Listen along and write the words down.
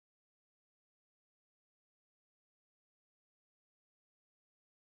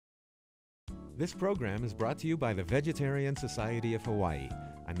This program is brought to you by the Vegetarian Society of Hawaii,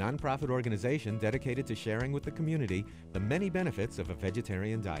 a nonprofit organization dedicated to sharing with the community the many benefits of a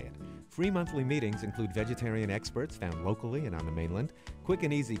vegetarian diet. Free monthly meetings include vegetarian experts found locally and on the mainland, quick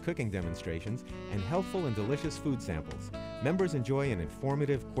and easy cooking demonstrations, and healthful and delicious food samples. Members enjoy an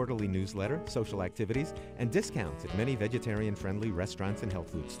informative quarterly newsletter, social activities, and discounts at many vegetarian-friendly restaurants and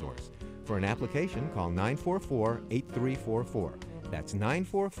health food stores. For an application, call 944-8344. That's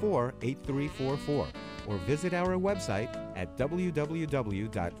 944-8344. Or visit our website at www.vsh.org.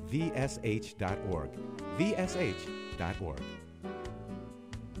 vsh.org.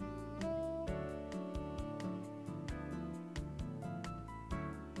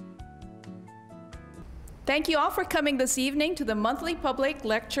 Thank you all for coming this evening to the monthly public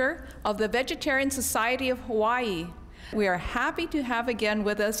lecture of the Vegetarian Society of Hawaii. We are happy to have again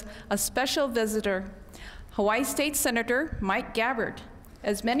with us a special visitor, Hawaii State Senator Mike Gabbard.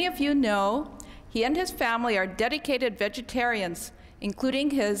 As many of you know, he and his family are dedicated vegetarians, including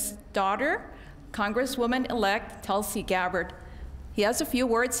his daughter, Congresswoman-elect Tulsi Gabbard. He has a few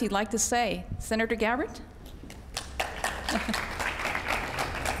words he'd like to say. Senator Gabbard?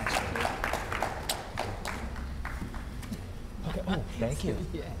 Oh, thank you.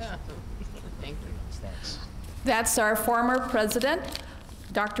 Yeah. Thank you. Thanks. That's our former president,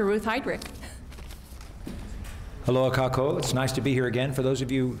 Dr. Ruth Heydrich. Hello, Kako. It's nice to be here again. For those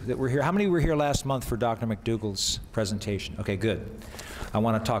of you that were here, how many were here last month for Dr. McDougall's presentation? Okay, good. I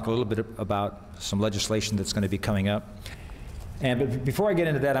want to talk a little bit about some legislation that's going to be coming up. But before I get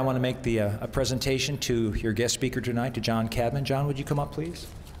into that, I want to make a presentation to your guest speaker tonight, to John Cadman. John, would you come up, please?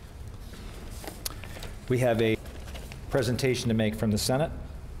 We have a presentation to make from the Senate.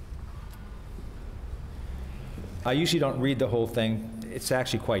 I usually don't read the whole thing. It's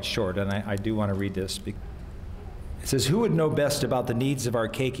actually quite short, and I do want to read this. It says, "Who would know best about the needs of our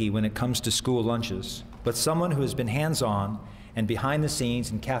keiki when it comes to school lunches, but someone who has been hands-on and behind the scenes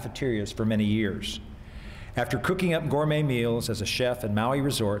in cafeterias for many years. After cooking up gourmet meals as a chef at Maui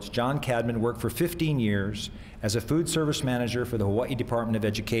resorts, John Cadman worked for 15 years as a food service manager for the Hawaii Department of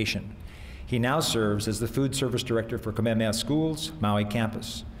Education. He now serves as the food service director for Kamehameha Schools Maui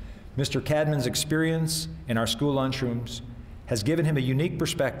Campus. Mr. Cadman's experience in our school lunchrooms has given him a unique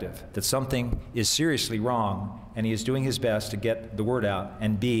perspective that something is seriously wrong, and he is doing his best to get the word out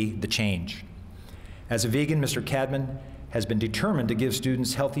and be the change. As a vegan, Mr. Cadman has been determined to give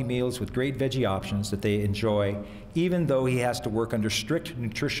students healthy meals with great veggie options that they enjoy, even though he has to work under strict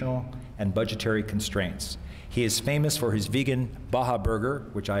nutritional and budgetary constraints. He is famous for his vegan Baja Burger,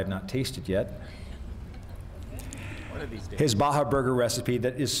 which I have not tasted yet. His Baja Burger recipe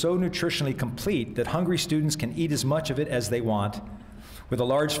that is so nutritionally complete that hungry students can eat as much of it as they want. With a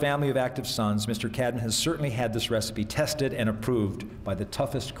large family of active sons, Mr. Cadman has certainly had this recipe tested and approved by the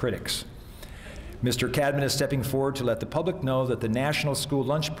toughest critics. Mr. Cadman is stepping forward to let the public know that the National School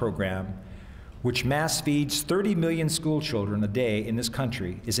Lunch Program, which mass feeds 30 million school children a day in this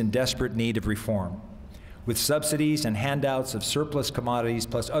country, is in desperate need of reform. With subsidies and handouts of surplus commodities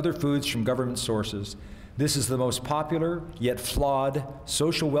plus other foods from government sources, this is the most popular, yet flawed,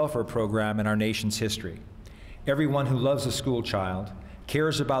 social welfare program in our nation's history. Everyone who loves a school child,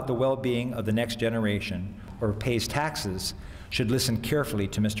 cares about the well-being of the next generation, or pays taxes should listen carefully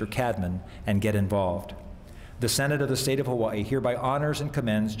to Mr. Cadman and get involved. The Senate of the State of Hawaii hereby honors and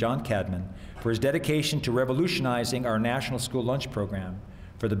commends John Cadman for his dedication to revolutionizing our National School Lunch Program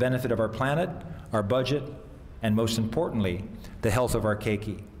for the benefit of our planet, our budget, and most importantly, the health of our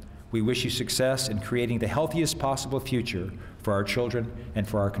keiki. We wish you success in creating the healthiest possible future for our children and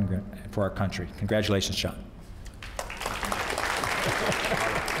for our country. Congratulations, John.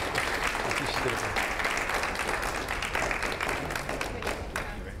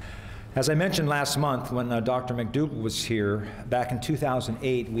 As I mentioned last month when Dr. McDougall was here, back in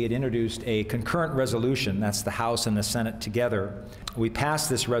 2008, we had introduced a concurrent resolution, that's the House and the Senate together. We passed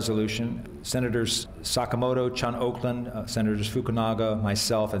this resolution, Senators Sakamoto, Chun Oakland, Senators Fukunaga,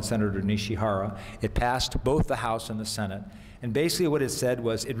 myself, and Senator Nishihara. It passed both the House and the Senate. And basically what it said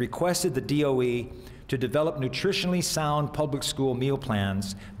was it requested the DOE to develop nutritionally sound public school meal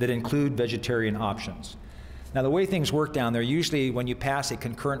plans that include vegetarian options. Now, the way things work down there, usually when you pass a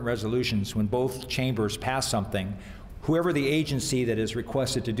concurrent resolutions, when both chambers pass something, whoever the agency that is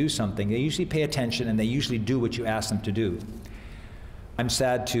requested to do something, they usually pay attention and they usually do what you ask them to do. I'm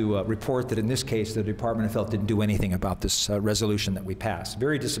sad to report that in this case, the Department of Health didn't do anything about this resolution that we passed.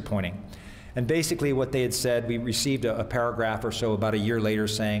 Very disappointing. And basically what they had said, we received a paragraph or so about a year later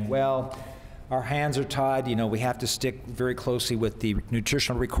saying, well, our hands are tied, you know, we have to stick very closely with the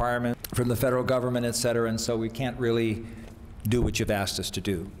nutritional requirement from the federal government, et cetera, and so we can't really do what you've asked us to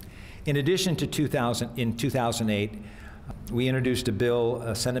do. In addition to 2008, we introduced a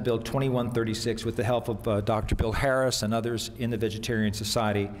bill, Senate Bill 2136, with the help of Dr. Bill Harris and others in the Vegetarian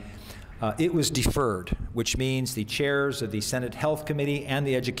Society. It was deferred, which means the chairs of the Senate Health Committee and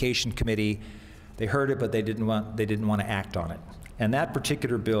the Education Committee, they heard it, but they didn't want to act on it. And that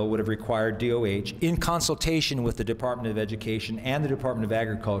particular bill would have required DOH, in consultation with the Department of Education and the Department of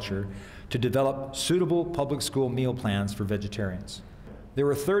Agriculture, to develop suitable public school meal plans for vegetarians. There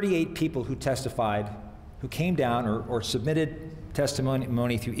were 38 people who testified, who came down or submitted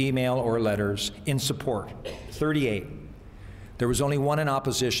testimony through email or letters in support. 38. There was only one in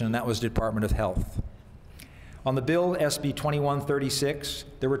opposition, and that was the Department of Health. On the bill, SB 2136,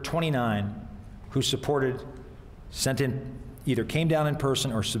 there were 29 who supported, sent in, either came down in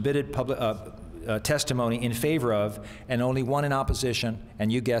person or submitted public testimony in favor of, and only one in opposition,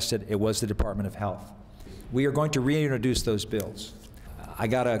 and you guessed it, it was the Department of Health. We are going to reintroduce those bills. I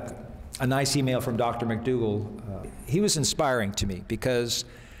got a nice email from Dr. McDougall. He was inspiring to me because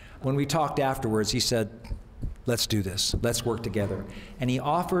when we talked afterwards, he said, let's do this, let's work together. And he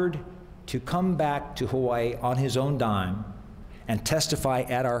offered to come back to Hawaii on his own dime and testify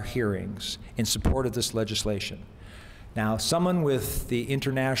at our hearings in support of this legislation. Now, someone with the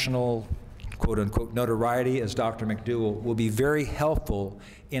international, quote-unquote, notoriety as Dr. McDougall will be very helpful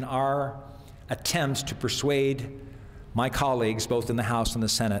in our attempts to persuade my colleagues, both in the House and the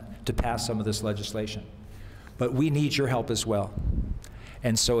Senate, to pass some of this legislation. But we need your help as well.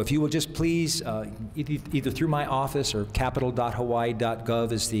 And so if you will just please, either through my office or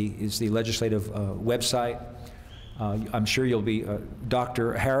capital.hawaii.gov is the legislative website. I'm sure you'll be,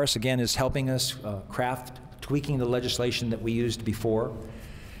 Dr. Harris, again, is helping us tweaking the legislation that we used before.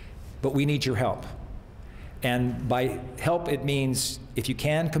 But we need your help. And by help, it means if you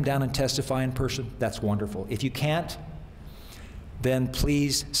can come down and testify in person, that's wonderful. If you can't, then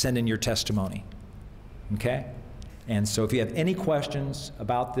please send in your testimony, okay? And so if you have any questions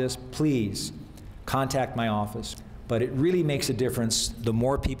about this, please contact my office. But it really makes a difference. The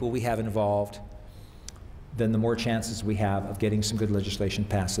more people we have involved, then the more chances we have of getting some good legislation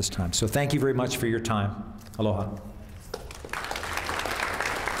passed this time. So thank you very much for your time. Aloha.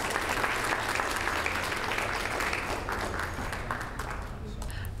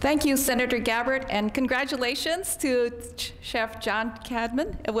 Thank you, Senator Gabbard, and congratulations to Chef John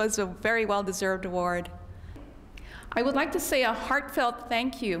Cadman. It was a very well-deserved award. I would like to say a heartfelt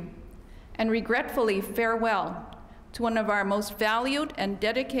thank you and regretfully farewell to one of our most valued and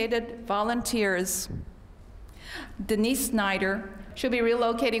dedicated volunteers. Denise Snyder. She'll be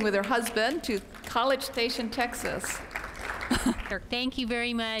relocating with her husband to College Station, Texas. Thank you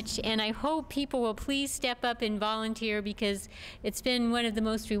very much, and I hope people will please step up and volunteer because it's been one of the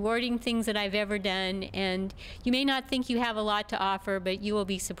most rewarding things that I've ever done, and you may not think you have a lot to offer, but you will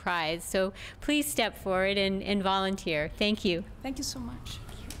be surprised. So please step forward and volunteer. Thank you. Thank you so much.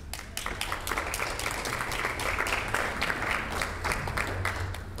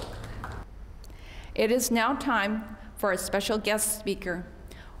 It is now time for a special guest speaker.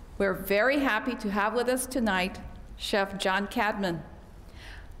 We're very happy to have with us tonight Chef John Cadman.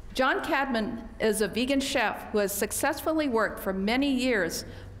 John Cadman is a vegan chef who has successfully worked for many years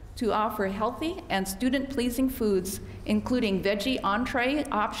to offer healthy and student-pleasing foods, including veggie entree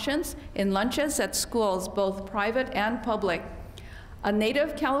options in lunches at schools, both private and public. A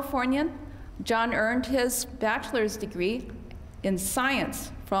native Californian, John earned his bachelor's degree in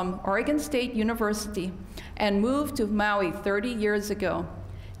science from Oregon State University and moved to Maui 30 years ago.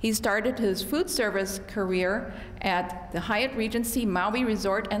 He started his food service career at the Hyatt Regency Maui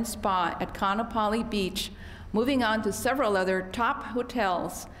Resort and Spa at Kaanapali Beach, moving on to several other top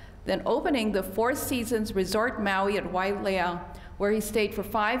hotels, then opening the Four Seasons Resort Maui at Wailea, where he stayed for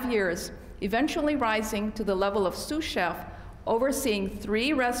 5 years, eventually rising to the level of sous chef, overseeing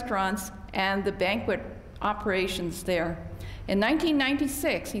 3 restaurants and the banquet operations there. In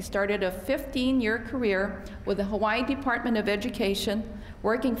 1996, he started a 15-year career with the Hawaii Department of Education,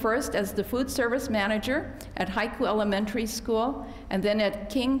 working first as the food service manager at Haiku Elementary School and then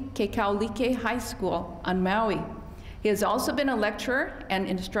at King Kekaulike High School on Maui. He has also been a lecturer and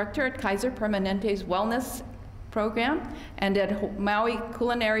instructor at Kaiser Permanente's Wellness Program and at Maui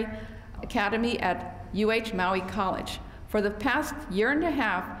Culinary Academy at UH Maui College. For the past year and a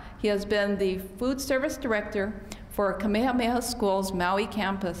half, he has been the food service director for Kamehameha Schools Maui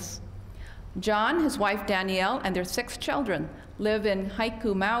Campus. John, his wife Danielle, and their 6 children live in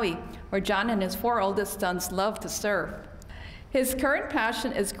Haiku, Maui, where John and his 4 oldest sons love to serve. His current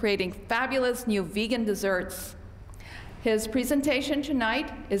passion is creating fabulous new vegan desserts. His presentation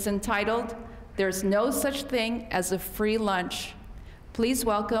tonight is entitled, "There's No Such Thing as a Free Lunch." Please Please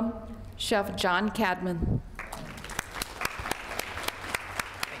welcome Chef John Cadman.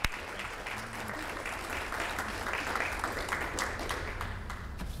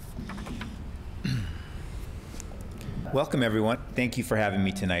 Welcome, everyone. Thank you for having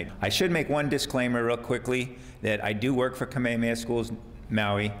me tonight. I should make one disclaimer real quickly that I do work for Kamehameha Schools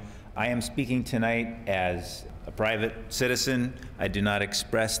Maui. I am speaking tonight as a private citizen. I do not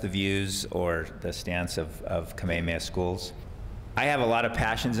express the views or the stance of Kamehameha Schools. I have a lot of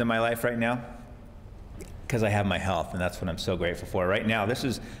passions in my life right now because I have my health, and that's what I'm so grateful for. Right now, this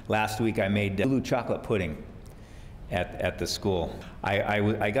is last week I made ulu chocolate pudding at the school.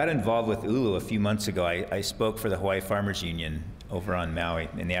 I got involved with ulu a few months ago. I spoke for the Hawaii Farmers Union over on Maui,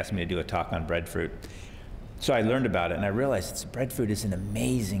 and they asked me to do a talk on breadfruit. So I learned about it, and I realized breadfruit is an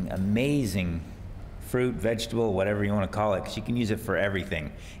amazing, amazing fruit, vegetable, whatever you want to call it, because you can use it for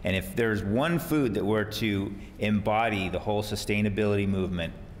everything. And if there's one food that were to embody the whole sustainability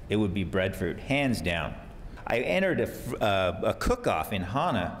movement, it would be breadfruit, hands down. I entered a cook-off in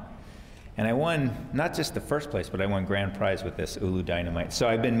Hana, and I won not just the first place, but I won grand prize with this ulu dynamite. So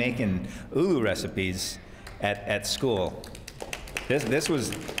I've been making ulu recipes at school. This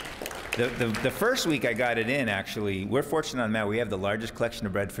was the first week I got it in, actually. We're fortunate on Maui. We have the largest collection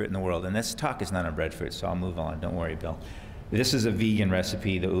of breadfruit in the world, and this talk is not on breadfruit, so I'll move on. Don't worry, Bill. This is a vegan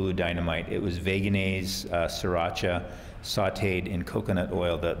recipe, the ulu dynamite. It was veganese sriracha, sauteed in coconut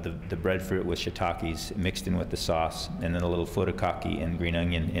oil, the breadfruit with shiitakes mixed in with the sauce, and then a little furikake and green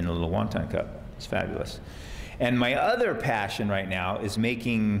onion in a little wonton cup. It's fabulous. And my other passion right now is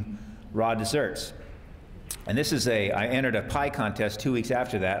making raw desserts. And this is I entered a pie contest 2 weeks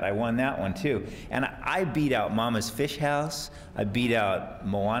after that. I won that one too. And I beat out Mama's Fish House. I beat out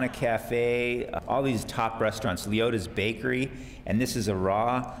Moana Cafe, all these top restaurants, Leota's Bakery. And this is a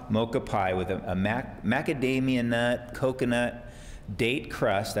raw mocha pie with a macadamia nut, coconut, date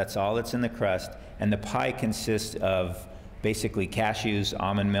crust. That's all that's in the crust. And the pie consists of basically cashews,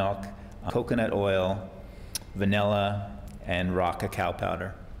 almond milk, coconut oil, vanilla, and raw cacao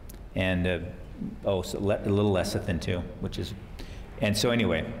powder. And so a little lecithin too, which is, and so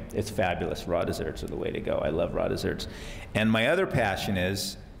anyway, it's fabulous. Raw desserts are the way to go. I love raw desserts. And my other passion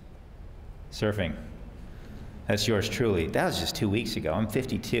is surfing. That's yours truly. That was just 2 weeks ago. I'm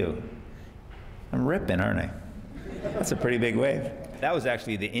 52. I'm ripping, aren't I? That's a pretty big wave. That was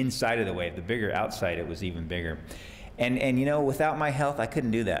actually the inside of the wave. The bigger outside, it was even bigger. And you know, without my health, I couldn't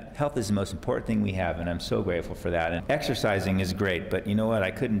do that. Health is the most important thing we have, and I'm so grateful for that. And exercising is great, but you know what?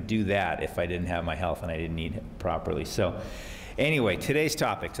 I couldn't do that if I didn't have my health and I didn't eat it properly. So anyway, today's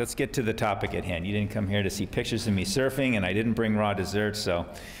topics. Let's get to the topic at hand. You didn't come here to see pictures of me surfing, and I didn't bring raw desserts, so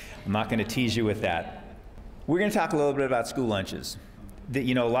I'm not going to tease you with that. We're going to talk a little bit about school lunches.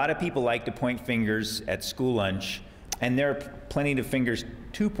 You know, a lot of people like to point fingers at school lunch, and there are plenty of fingers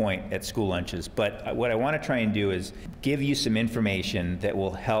to point at school lunches, but what I want to try and do is give you some information that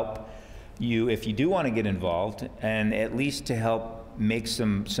will help you if you do want to get involved, and at least to help make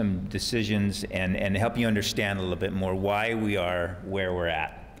some decisions and help you understand a little bit more why we are where we're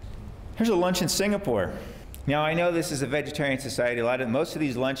at. Here's a lunch in Singapore. Now, I know this is a vegetarian society. Most of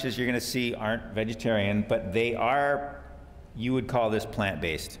these lunches you're going to see aren't vegetarian, but they are, you would call this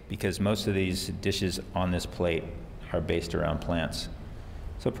plant-based, because most of these dishes on this plate are based around plants.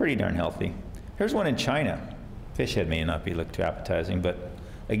 So pretty darn healthy. Here's one in China. Fish head may not be look too appetizing, but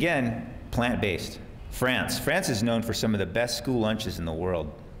again, plant-based. France. France is known for some of the best school lunches in the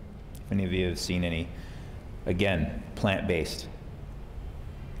world. If any of you have seen any, again, plant-based.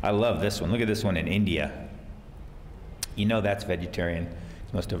 I love this one. Look at this one in India. You know that's vegetarian.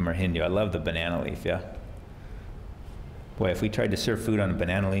 Most of them are Hindu. I love the banana leaf, yeah? Boy, if we tried to serve food on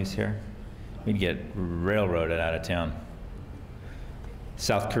banana leaves here, we'd get railroaded out of town.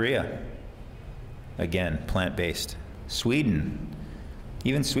 South Korea, again, plant-based. Sweden,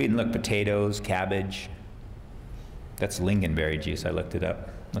 even Sweden, look, potatoes, cabbage. That's lingonberry juice, I looked it up.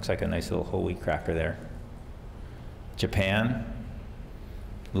 Looks like a nice little whole wheat cracker there. Japan,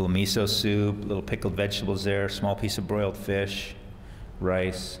 little miso soup, little pickled vegetables there, small piece of broiled fish,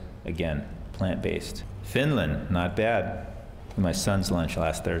 rice, again, plant-based. Finland, not bad. My son's lunch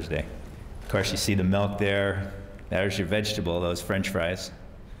last Thursday. Of course, you see the milk there. There's your vegetable, those French fries.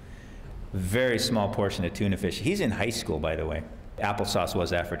 Very small portion of tuna fish. He's in high school, by the way. Applesauce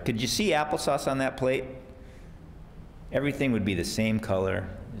was effort. Could you see applesauce on that plate? Everything would be the same color.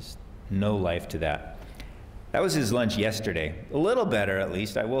 There's no life to that. That was his lunch yesterday. A little better, at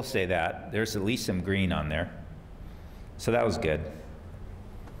least, I will say that. There's at least some green on there. So that was good.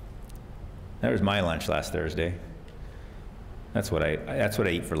 That was my lunch last Thursday. That's what I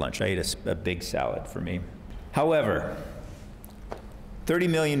eat for lunch. I ate a big salad for me. However, 30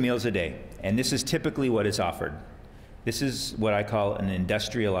 million meals a day, and this is typically what is offered. This is what I call an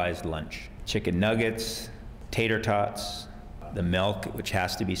industrialized lunch. Chicken nuggets, tater tots, the milk, which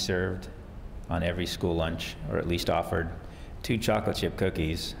has to be served on every school lunch, or at least offered, 2 chocolate chip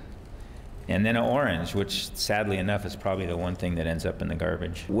cookies, and then an orange, which sadly enough is probably the one thing that ends up in the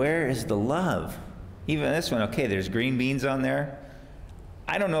garbage. Where is the love? Even this one, okay, there's green beans on there.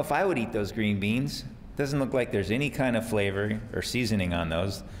 I don't know if I would eat those green beans. Doesn't look like there's any kind of flavor or seasoning on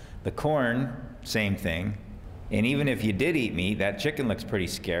those. The corn, same thing. And even if you did eat meat, that chicken looks pretty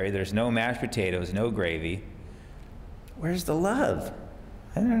scary. There's no mashed potatoes, no gravy. Where's the love?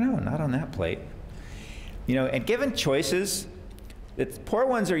 I don't know, not on that plate. You know, and given choices, the poor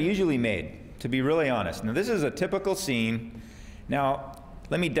ones are usually made, to be really honest. Now, this is a typical scene. Now,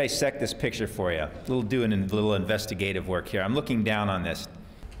 let me dissect this picture for you. Doing a little investigative work here. I'm looking down on this.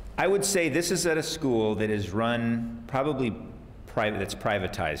 I would say this is at a school that is run probably private, that's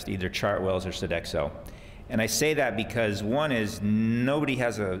privatized, either Chartwell's or Sodexo. And I say that because one is nobody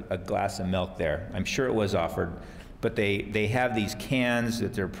has a glass of milk there. I'm sure it was offered, but they have these cans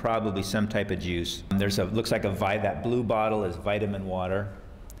that they're probably some type of juice. There's looks like that blue bottle is vitamin water.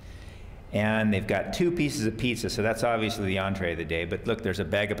 And they've got 2 pieces of pizza, so that's obviously the entree of the day. But look, there's a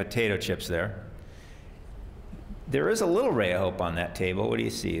bag of potato chips there. There is a little ray of hope on that table. What do you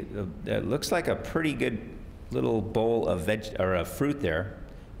see? It looks like a pretty good little bowl of fruit there,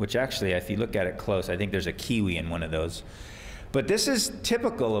 which actually, if you look at it close, I think there's a kiwi in one of those. But this is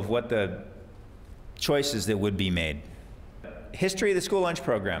typical of what the choices that would be made. History of the school lunch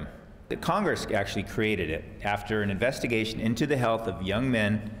program. The Congress actually created it after an investigation into the health of young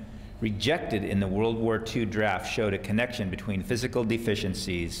men rejected in the World War II draft showed a connection between physical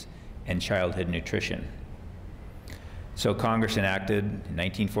deficiencies and childhood nutrition. So Congress enacted in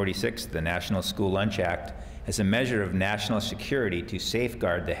 1946 the National School Lunch Act as a measure of national security to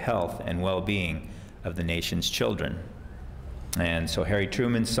safeguard the health and well-being of the nation's children. And so Harry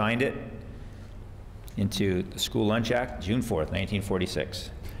Truman signed it into the School Lunch Act, June 4th,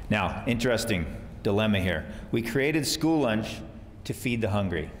 1946. Now, interesting dilemma here. We created school lunch to feed the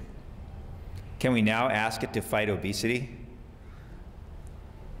hungry. Can we now ask it to fight obesity?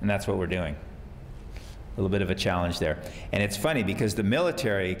 And that's what we're doing. A little bit of a challenge there. And it's funny because the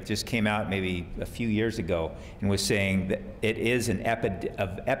military just came out maybe a few years ago and was saying that it is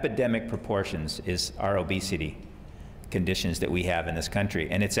of epidemic proportions is our obesity conditions that we have in this country.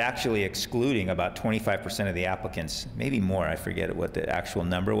 And it's actually excluding about 25% of the applicants, maybe more, I forget what the actual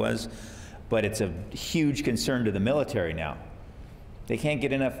number was, but it's a huge concern to the military now. They can't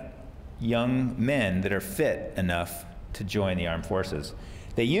get enough young men that are fit enough to join the armed forces.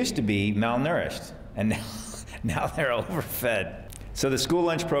 They used to be malnourished, and now they're overfed. So the school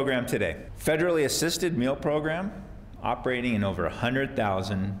lunch program today, federally assisted meal program operating in over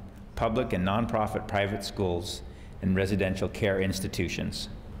 100,000 public and nonprofit private schools and residential care institutions.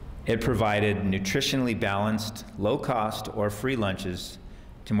 It provided nutritionally balanced, low-cost or free lunches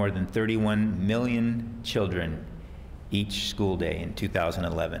to more than 31 million children each school day in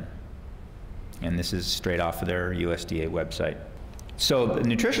 2011. And this is straight off of their USDA website. So the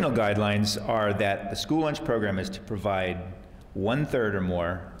nutritional guidelines are that the school lunch program is to provide 1/3 or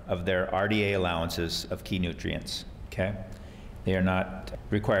more of their RDA allowances of key nutrients, okay? They are not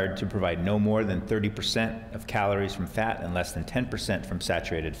required to provide no more than 30% of calories from fat and less than 10% from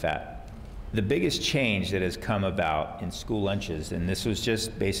saturated fat. The biggest change that has come about in school lunches, and this was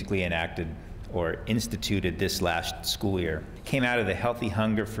just basically enacted or instituted this last school year, came out of the Healthy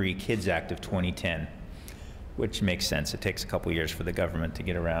Hunger Free Kids Act of 2010, which makes sense. It takes a couple years for the government to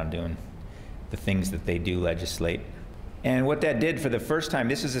get around doing the things that they do legislate. And what that did for the first time,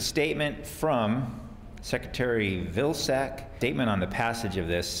 this is a statement from Secretary Vilsack, statement on the passage of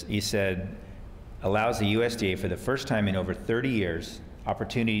this. He said, allows the USDA for the first time in over 30 years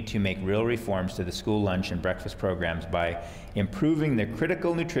opportunity to make real reforms to the school lunch and breakfast programs by improving the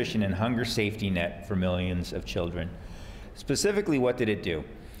critical nutrition and hunger safety net for millions of children. Specifically, what did it do?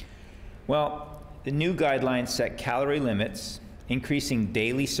 Well, the new guidelines set calorie limits, increasing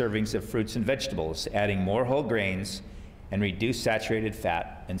daily servings of fruits and vegetables, adding more whole grains, and reduced saturated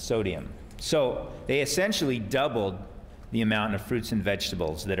fat and sodium. So they essentially doubled the amount of fruits and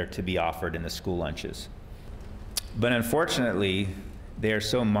vegetables that are to be offered in the school lunches. But unfortunately, they are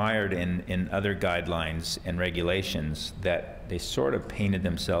so mired in other guidelines and regulations that they sort of painted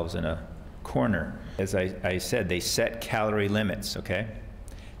themselves in a corner. As I said, they set calorie limits, okay?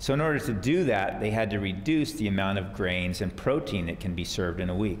 So in order to do that, they had to reduce the amount of grains and protein that can be served in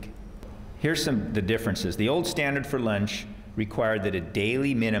a week. Here's the differences. The old standard for lunch required that a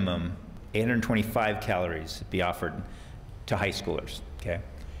daily minimum 825 calories be offered to high schoolers, okay?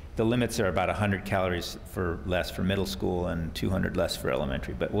 The limits are about 100 calories less for middle school and 200 less for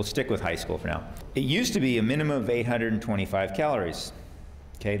elementary, but we'll stick with high school for now. It used to be a minimum of 825 calories,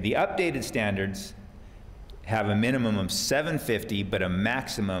 okay? The updated standards have a minimum of 750, but a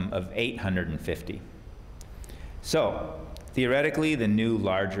maximum of 850. So, theoretically, the new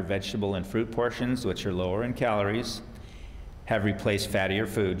larger vegetable and fruit portions, which are lower in calories, have replaced fattier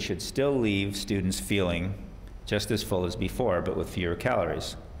food, should still leave students feeling just as full as before, but with fewer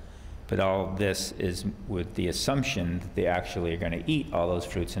calories. But all this is with the assumption that they actually are going to eat all those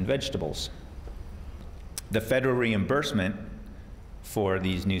fruits and vegetables. The federal reimbursement for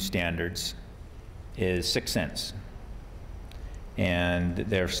these new standards is 6 cents. And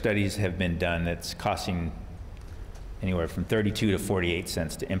their studies have been done that's costing anywhere from 32 to 48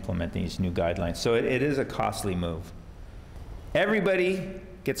 cents to implement these new guidelines. So it is a costly move. Everybody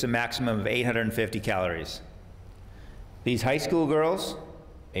gets a maximum of 850 calories. These high school girls,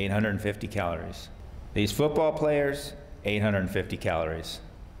 850 calories. These football players, 850 calories.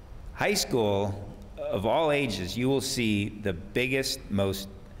 High school, of all ages, you will see the biggest, most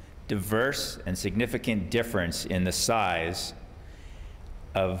diverse and significant difference in the size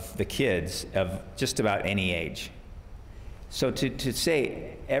of the kids of just about any age. So to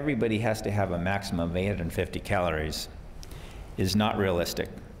say everybody has to have a maximum of 850 calories is not realistic.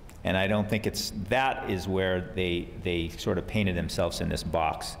 And I don't think that is where they sort of painted themselves in this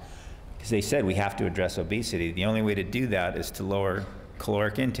box. Because they said we have to address obesity. The only way to do that is to lower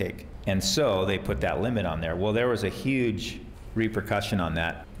caloric intake. And so they put that limit on there. Well, there was a huge repercussion on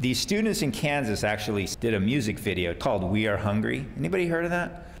that. These students in Kansas actually did a music video called "We Are Hungry." Anybody heard of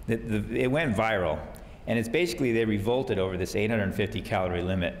that? It went viral. And it's basically they revolted over this 850 calorie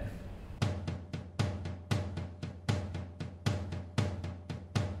limit.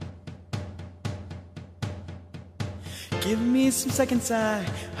 Give me some seconds, I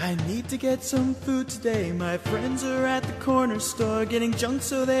need to get some food today. My friends are at the corner store getting junk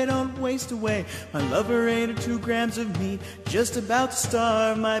so they don't waste away. My lover ate 2 grams of meat, just about to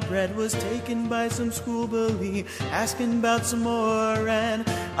starve. My bread was taken by some school bully, asking about some more. And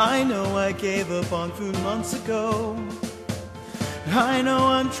I know I gave up on food months ago. I know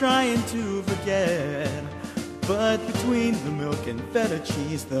I'm trying to forget, but between the milk and feta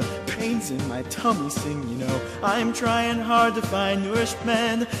cheese, the pains in my tummy sing, you know. I'm trying hard to find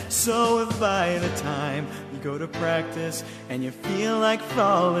nourishment, so if by the time you go to practice and you feel like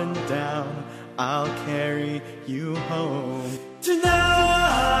falling down, I'll carry you home. Tonight,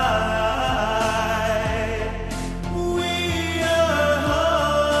 we are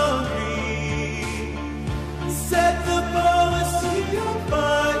hungry. Set the policy on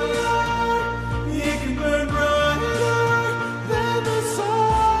fire. It can burn brighter than the sun.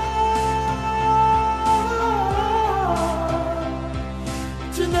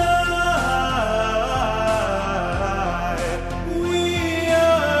 Tonight, we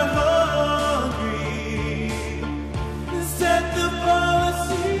are hungry. Set the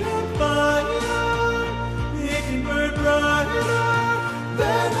policy on fire. It can burn brighter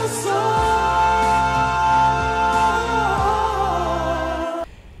than the sun.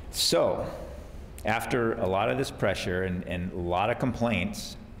 So, after a lot of this pressure and a lot of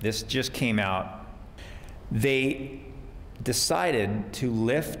complaints, this just came out. They decided to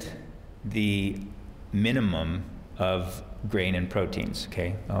lift the minimum of grain and proteins,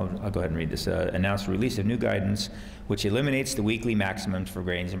 okay? I'll go ahead and read this. Announced release of new guidance which eliminates the weekly maximums for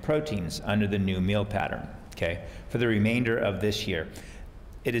grains and proteins under the new meal pattern, okay, for the remainder of this year.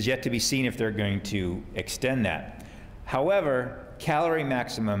 It is yet to be seen if they're going to extend that. However, calorie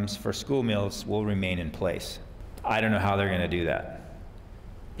maximums for school meals will remain in place. I don't know how they're going to do that.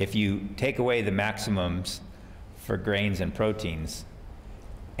 If you take away the maximums for grains and proteins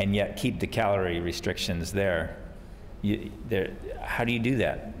and yet keep the calorie restrictions there, how do you do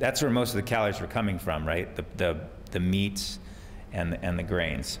that? That's where most of the calories were coming from, right? The meats and the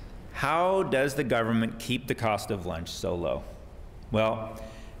grains. How does the government keep the cost of lunch so low? Well,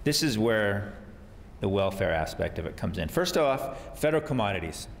 this is where the welfare aspect of it comes in. First off, federal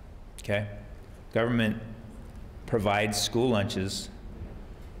commodities, okay? Government provides school lunches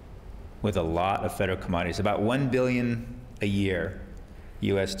with a lot of federal commodities. About $1 billion a year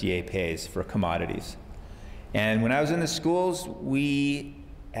USDA pays for commodities. And when I was in the schools, we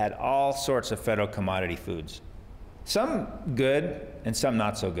had all sorts of federal commodity foods. Some good and some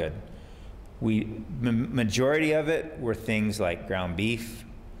not so good. Majority of it were things like ground beef,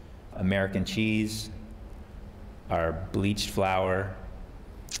 American cheese, our bleached flour,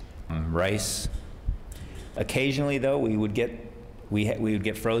 rice. Occasionally, though, we would get We would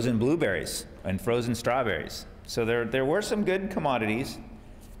get frozen blueberries and frozen strawberries. So there were some good commodities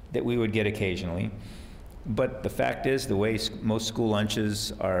that we would get occasionally. But the fact is, the way most school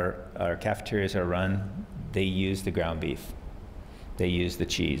lunches our cafeterias are run, they use the ground beef. They use the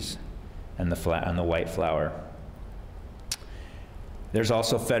cheese and the white flour. There's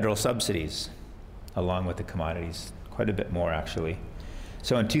also federal subsidies along with the commodities, quite a bit more actually.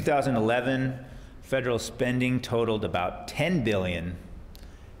 So in 2011, federal spending totaled about $10 billion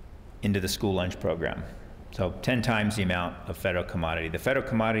into the school lunch program. So 10 times the amount of federal commodity. The federal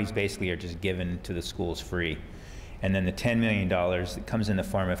commodities basically are just given to the schools free. And then the $10 million that comes in the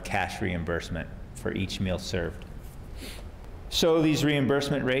form of cash reimbursement for each meal served. So these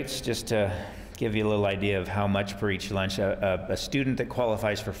reimbursement rates, just to give you a little idea of how much per each lunch, a student that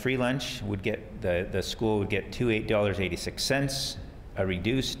qualifies for free lunch would get, the school would get $8.86. A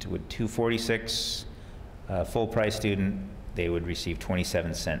reduced would $2.46. A full price student, they would receive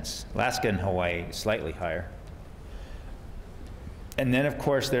 27 cents. Alaska and Hawaii, slightly higher. And then, of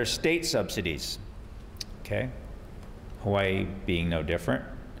course, there's state subsidies, okay? Hawaii being no different.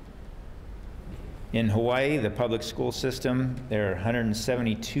 In Hawaii, the public school system, there are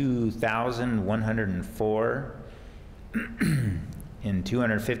 172,104 in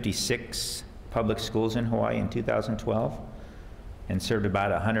 256 public schools in Hawaii in 2012, and served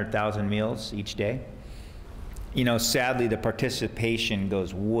about 100,000 meals each day. You know, sadly, the participation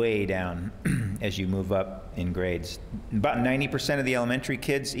goes way down as you move up in grades. About 90% of the elementary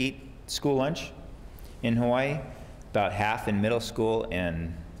kids eat school lunch in Hawaii, about half in middle school,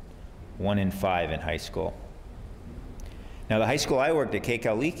 and 1 in 5 in high school. Now, the high school I worked at,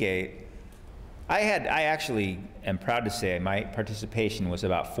 Kekalike, I actually am proud to say my participation was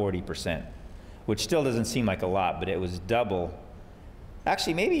about 40%, which still doesn't seem like a lot, but it was double,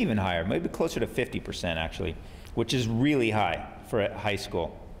 actually maybe even higher, maybe closer to 50% actually, which is really high for a high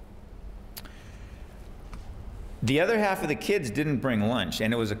school. The other half of the kids didn't bring lunch,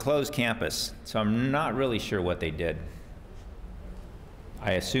 and it was a closed campus, so I'm not really sure what they did.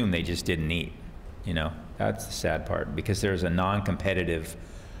 I assume they just didn't eat, you know. That's the sad part, because there's a non-competitive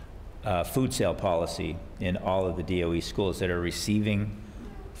food sale policy in all of the DOE schools that are receiving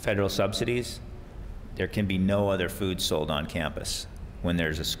federal subsidies. There can be no other food sold on campus when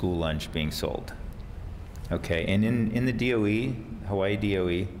there's a school lunch being sold. Okay, and in the DOE, Hawaii DOE,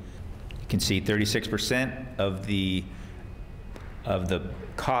 you can see 36% of the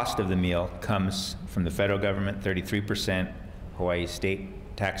cost of the meal comes from the federal government, 33% Hawaii state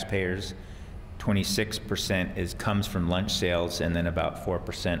taxpayers, 26% comes from lunch sales, and then about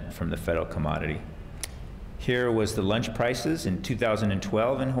 4% from the federal commodity. Here was the lunch prices in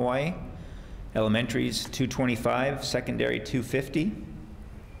 2012 in Hawaii. Elementary's $2.25, secondary $2.50.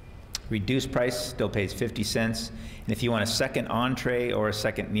 Reduced price still pays 50 cents. And if you want a second entree or a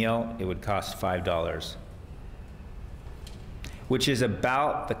second meal, it would cost $5, which is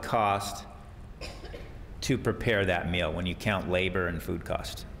about the cost to prepare that meal when you count labor and food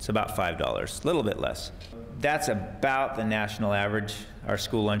cost. It's about $5, a little bit less. That's about the national average. Our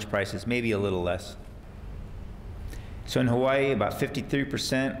school lunch prices, maybe a little less. So in Hawaii, about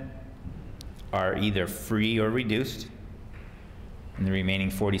 53% are either free or reduced, and the remaining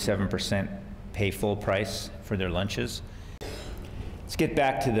 47% pay full price for their lunches. Let's get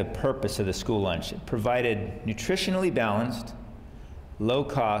back to the purpose of the school lunch. It provided nutritionally balanced, low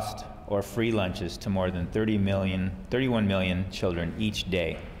cost, or free lunches to more than 31 million children each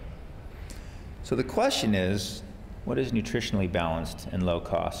day. So the question is, what is nutritionally balanced and low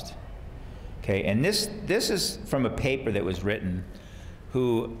cost? Okay, and this is from a paper that was written,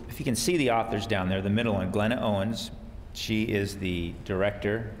 who, if you can see the authors down there, the middle one, Glenna Owens, she is the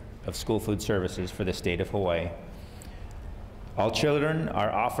director of school food services for the state of Hawaii. All children are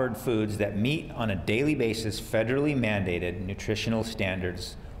offered foods that meet on a daily basis federally mandated nutritional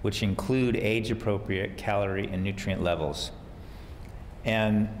standards, which include age-appropriate calorie and nutrient levels.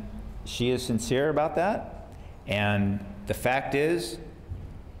 And she is sincere about that. And the fact is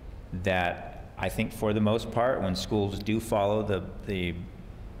that I think for the most part, when schools do follow the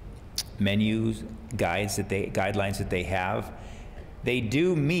menus, guidelines that they have, they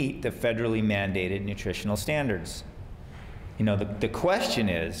do meet the federally mandated nutritional standards. You know, the question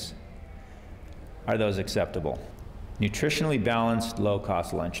is, are those acceptable? Nutritionally balanced,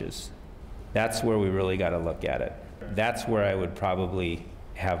 low-cost lunches. That's where we really got to look at it. That's where I would probably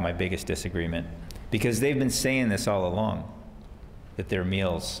have my biggest disagreement, because they've been saying this all along, that their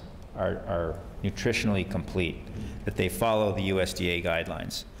meals are nutritionally complete, that they follow the USDA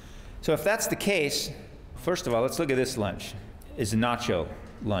guidelines. So if that's the case, first of all, let's look at this lunch. It's a nacho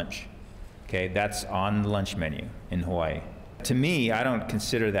lunch. Okay, that's on the lunch menu in Hawaii. To me, I don't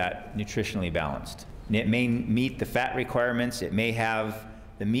consider that nutritionally balanced. It may meet the fat requirements, it may have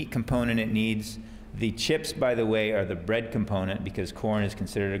the meat component it needs. The chips, by the way, are the bread component because corn is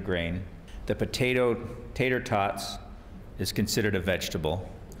considered a grain. The tater tots is considered a vegetable,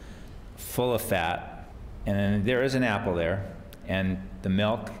 full of fat, and then there is an apple there, and the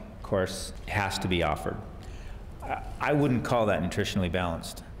milk, of course, has to be offered. I wouldn't call that nutritionally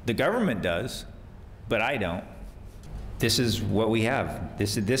balanced. The government does, but I don't. This is what we have.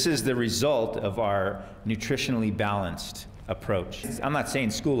 This is the result of our nutritionally balanced approach. I'm not saying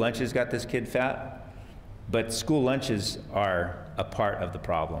school lunches got this kid fat, but school lunches are a part of the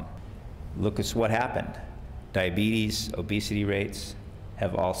problem. Look at what happened. Diabetes, obesity rates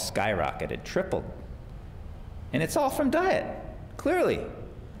have all skyrocketed, tripled. And it's all from diet, clearly.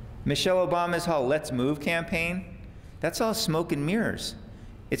 Michelle Obama's whole Let's Move campaign, that's all smoke and mirrors.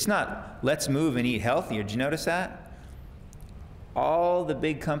 It's not let's move and eat healthier. Did you notice that? All the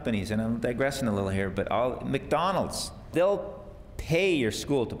big companies, and I'm digressing a little here, but McDonald's, they'll pay your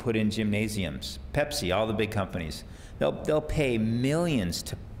school to put in gymnasiums. Pepsi, all the big companies, they'll pay millions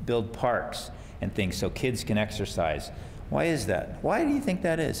to build parks and things so kids can exercise. Why is that? Why do you think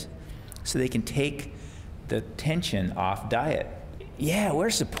that is? So they can take the tension off diet. Yeah, we're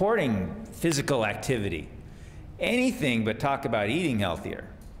supporting physical activity. Anything but talk about eating healthier.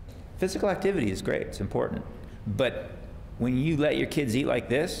 Physical activity is great, it's important. But when you let your kids eat like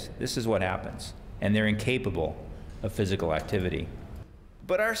this is what happens. And they're incapable of physical activity.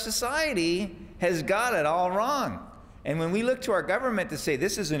 But our society has got it all wrong. And when we look to our government to say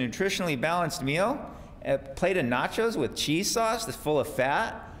this is a nutritionally balanced meal, a plate of nachos with cheese sauce that's full of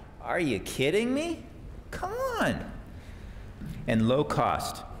fat, are you kidding me? Come on. And low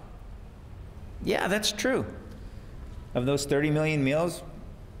cost. Yeah, that's true. Of those 30 million meals,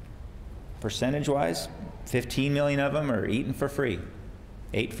 percentage-wise, 15 million of them are eaten for free.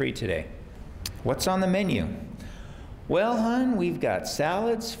 Ate free today. What's on the menu? Well, hon, we've got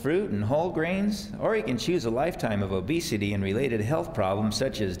salads, fruit, and whole grains, or you can choose a lifetime of obesity and related health problems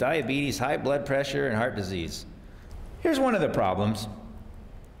such as diabetes, high blood pressure, and heart disease. Here's one of the problems.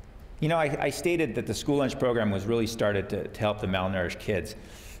 You know, I stated that the school lunch program was really started to help the malnourished kids.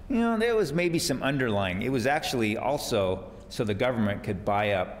 You know, there was maybe some underlying. It was actually also so the government could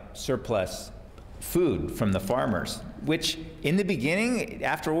buy up surplus food from the farmers, which in the beginning,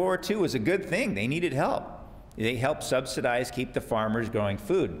 after World War II, was a good thing. They needed help. They helped subsidize, keep the farmers growing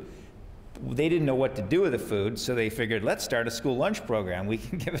food. They didn't know what to do with the food, so they figured, let's start a school lunch program. We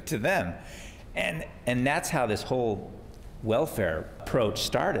can give it to them. And that's how this whole welfare approach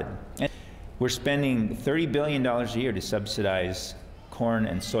started. And we're spending $30 billion a year to subsidize corn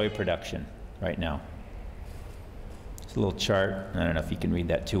and soy production right now. It's a little chart. I don't know if you can read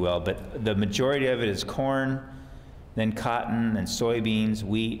that too well, but the majority of it is corn, then cotton, then soybeans,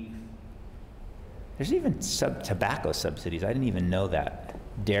 wheat. There's even tobacco subsidies. I didn't even know that.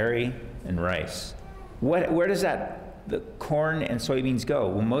 Dairy and rice. Where does the corn and soybeans go?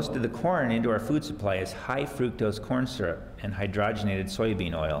 Well, most of the corn into our food supply is high fructose corn syrup and hydrogenated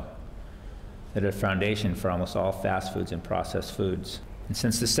soybean oil that are the foundation for almost all fast foods and processed foods. And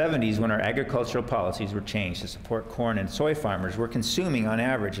since the 70s, when our agricultural policies were changed to support corn and soy farmers, we're consuming on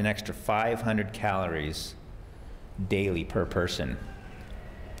average an extra 500 calories daily per person.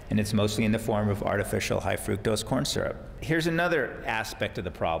 And it's mostly in the form of artificial high fructose corn syrup. Here's another aspect of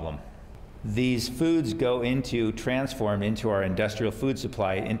the problem. These foods go transformed into our industrial food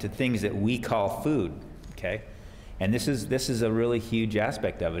supply into things that we call food, okay? And this is a really huge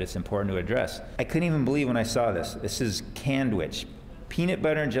aspect of it. It's important to address. I couldn't even believe when I saw this. This is Candwich, peanut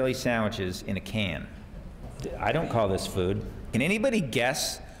butter and jelly sandwiches in a can. I don't call this food. Can anybody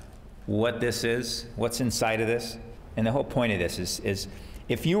guess what this is? What's inside of this? And the whole point of this is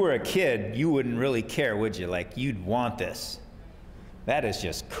if you were a kid, you wouldn't really care, would you? Like, you'd want this. That is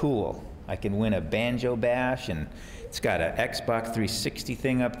just cool. I can win a banjo bash, and it's got an Xbox 360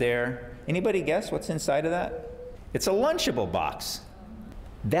 thing up there. Anybody guess what's inside of that? It's a Lunchable box.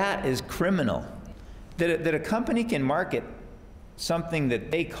 That is criminal. That a company can market something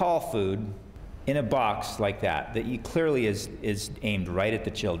that they call food in a box like that you clearly is aimed right at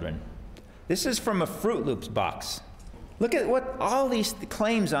the children. This is from a Fruit Loops box. Look at what all these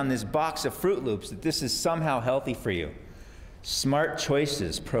claims on this box of Fruit Loops, that this is somehow healthy for you. Smart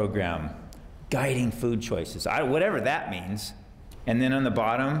Choices program, guiding food choices, whatever that means. And then on the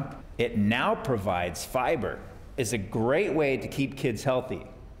bottom, it now provides fiber. It's a great way to keep kids healthy.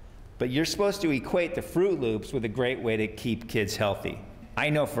 But you're supposed to equate the Fruit Loops with a great way to keep kids healthy.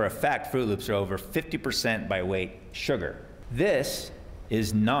 I know for a fact Fruit Loops are over 50% by weight sugar. This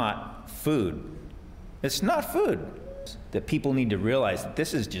is not food. It's not food. that people need to realize that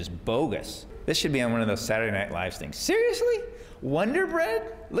this is just bogus. This should be on one of those Saturday Night Live things. Seriously? Wonder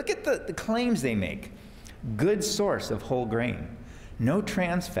Bread? Look at the claims they make. Good source of whole grain. No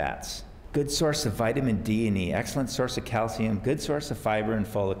trans fats. Good source of vitamin D and E. Excellent source of calcium. Good source of fiber and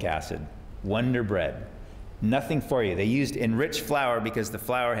folic acid. Wonder Bread. Nothing for you. They used enriched flour because the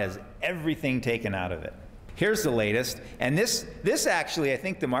flour has everything taken out of it. Here's the latest, and this actually, I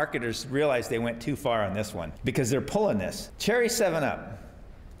think the marketers realized they went too far on this one because they're pulling this. Cherry 7-Up.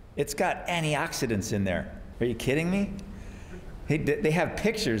 It's got antioxidants in there. Are you kidding me? They have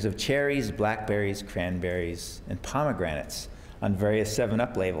pictures of cherries, blackberries, cranberries, and pomegranates on various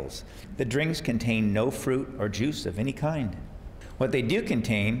 7-Up labels. The drinks contain no fruit or juice of any kind. What they do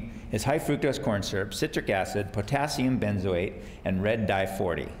contain is high fructose corn syrup, citric acid, potassium benzoate, and red dye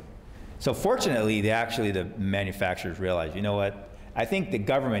 40. So fortunately, the manufacturers realized, you know what? I think the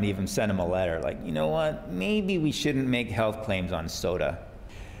government even sent them a letter like, you know what? Maybe we shouldn't make health claims on soda.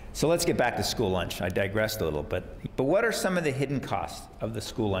 So let's get back to school lunch. I digressed a little, but what are some of the hidden costs of the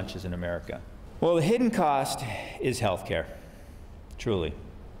school lunches in America? Well, the hidden cost is healthcare, truly.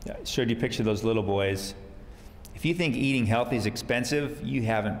 I showed you a picture of those little boys. If you think eating healthy is expensive, you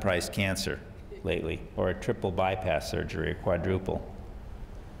haven't priced cancer lately, or a triple bypass surgery, or quadruple.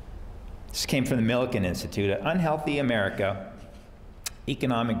 This came from the Millikan Institute. Unhealthy America,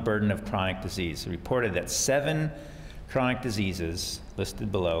 economic burden of chronic disease. It reported that 7 chronic diseases listed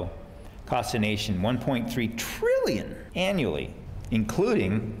below cost the nation $1.3 trillion annually,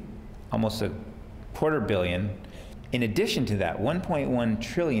 including almost $250 million. In addition to that, $1.1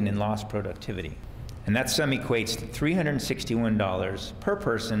 trillion in lost productivity. And that sum equates to $361 per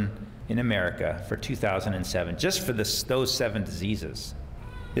person in America for 2007, just for those 7 diseases.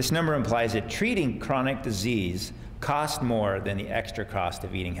 This number implies that treating chronic disease costs more than the extra cost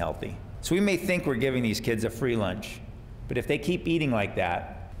of eating healthy. So we may think we're giving these kids a free lunch, but if they keep eating like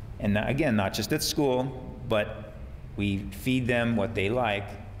that, and again, not just at school, but we feed them what they like,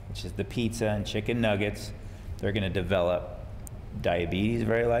 which is the pizza and chicken nuggets, they're going to develop diabetes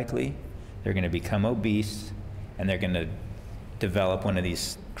very likely, they're going to become obese, and they're going to develop one of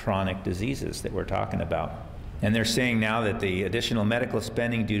these chronic diseases that we're talking about. And they're saying now that the additional medical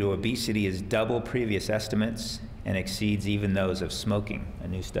spending due to obesity is double previous estimates and exceeds even those of smoking, a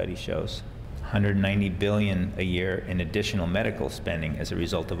new study shows. $190 billion a year in additional medical spending as a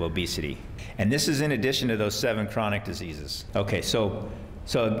result of obesity. And this is in addition to those 7 chronic diseases. Okay, so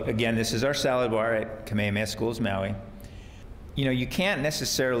again, this is our salad bar at Kamehameha Schools Maui. You know, you can't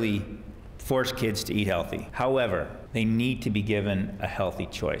necessarily force kids to eat healthy. However, they need to be given a healthy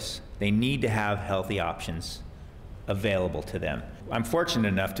choice. They need to have healthy options available to them. I'm fortunate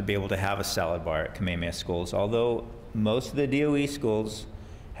enough to be able to have a salad bar at Kamehameha Schools, although most of the DOE schools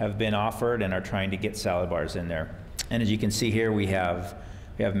have been offered and are trying to get salad bars in there. And as you can see here, we have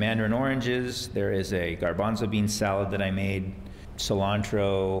mandarin oranges, there is a garbanzo bean salad that I made,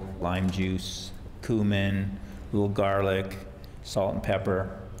 cilantro, lime juice, cumin, a little garlic, salt and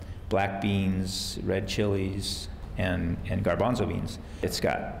pepper, black beans, red chilies, and garbanzo beans. It's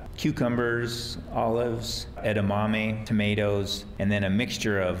got cucumbers, olives, edamame, tomatoes, and then a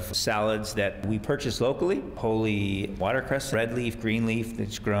mixture of salads that we purchase locally. Holy watercress, red leaf, green leaf,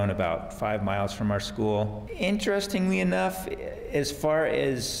 that's grown about 5 miles from our school. Interestingly enough, as far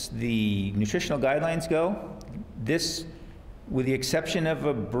as the nutritional guidelines go, this, with the exception of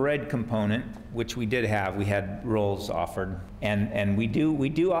a bread component, which we did have, we had rolls offered, and we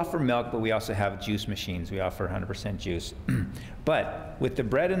do offer milk, but we also have juice machines. We offer 100% juice. But with the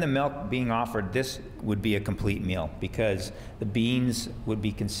bread and the milk being offered, this would be a complete meal because the beans would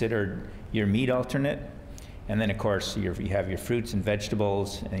be considered your meat alternate, and then of course you have your fruits and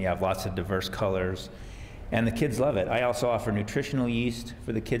vegetables, and you have lots of diverse colors. And the kids love it. I also offer nutritional yeast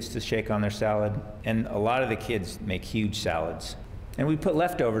for the kids to shake on their salad. And a lot of the kids make huge salads. And we put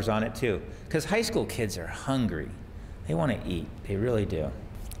leftovers on it too, because high school kids are hungry. They want to eat, they really do.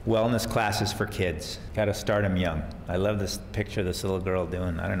 Wellness classes for kids. Got to start them young. I love this picture of this little girl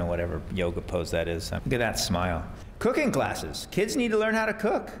doing, I don't know, whatever yoga pose that is. Look at that smile. Cooking classes. Kids need to learn how to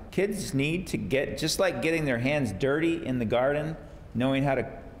cook. Kids need to get, just like getting their hands dirty in the garden, knowing how to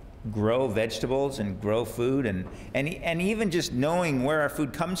grow vegetables and grow food, and even just knowing where our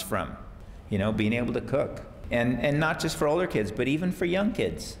food comes from, you know, being able to cook. And not just for older kids, but even for young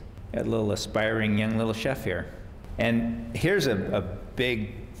kids. Got a little aspiring young little chef here. And here's a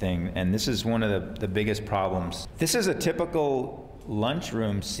big thing, and this is one of the biggest problems. This is a typical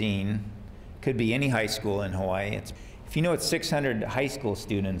lunchroom scene. Could be any high school in Hawaii. If you know what 600 high school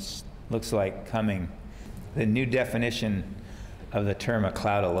students looks like coming, the new definition of the term a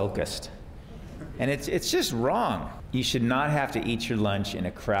cloud of locust. And it's just wrong. You should not have to eat your lunch in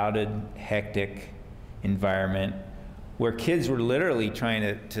a crowded, hectic environment where kids were literally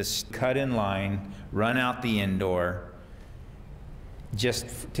trying to cut in line, run out the indoor, just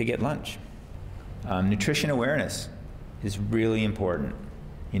to get lunch. Nutrition awareness is really important.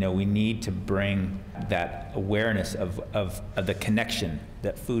 You know, we need to bring that awareness of the connection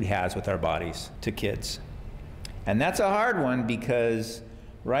that food has with our bodies to kids. And that's a hard one because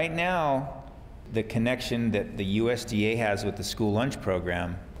right now, the connection that the USDA has with the school lunch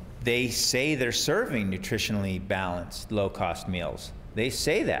program, they say they're serving nutritionally balanced, low-cost meals. They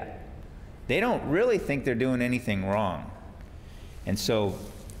say that. They don't really think they're doing anything wrong. And so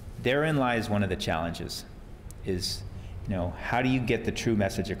therein lies one of the challenges is, you know, how do you get the true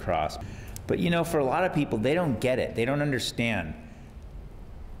message across? But you know, for a lot of people, they don't get it. They don't understand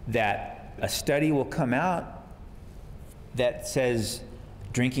that a study will come out that says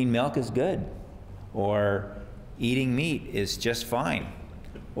drinking milk is good, or eating meat is just fine,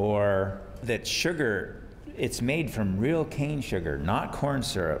 or that sugar, it's made from real cane sugar, not corn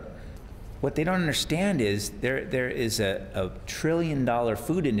syrup. What they don't understand is there is a $1 trillion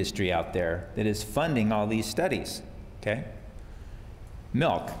food industry out there that is funding all these studies, okay?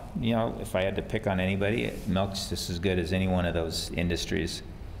 Milk, you know, if I had to pick on anybody, milk's just as good as any one of those industries.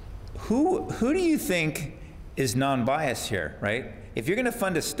 Who do you think is non-biased here, right? If you're gonna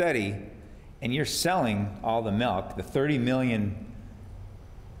fund a study and you're selling all the milk, the 30 million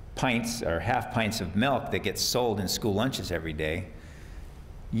pints or half pints of milk that gets sold in school lunches every day,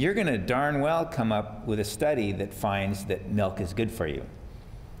 you're gonna darn well come up with a study that finds that milk is good for you.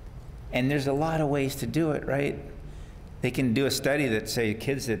 And there's a lot of ways to do it, right? They can do a study that say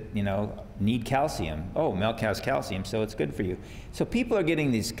kids that, you know, need calcium. Oh, milk has calcium, so it's good for you. So people are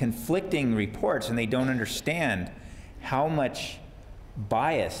getting these conflicting reports and they don't understand how much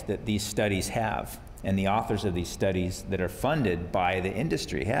bias that these studies have and the authors of these studies that are funded by the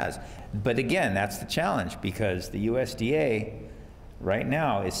industry has. But again, that's the challenge because the USDA right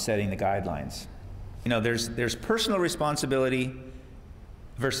now is setting the guidelines. You know, there's personal responsibility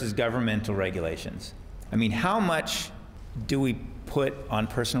versus governmental regulations. I mean, how much do we put on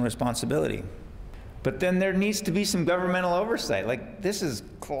personal responsibility? But then there needs to be some governmental oversight. Like, this is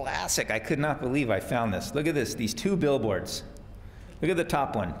classic. I could not believe I found this. Look at this, these two billboards. Look at the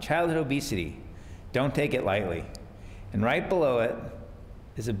top one, childhood obesity. Don't take it lightly. And right below it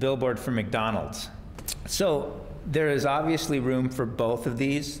is a billboard for McDonald's. So there is obviously room for both of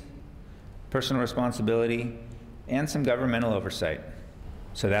these, personal responsibility and some governmental oversight.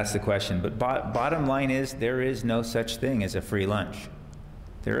 So that's the question. But bottom line is, there is no such thing as a free lunch.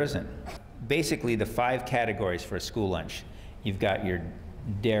 There isn't. Basically, the 5 categories for a school lunch. You've got your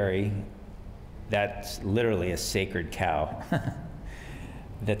dairy. That's literally a sacred cow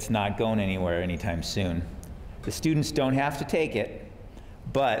that's not going anywhere anytime soon. The students don't have to take it,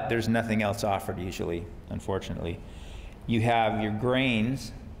 but there's nothing else offered usually, unfortunately. You have your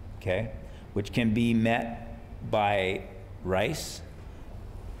grains, okay, which can be met by rice,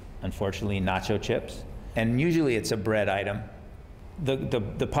 unfortunately nacho chips, and usually it's a bread item.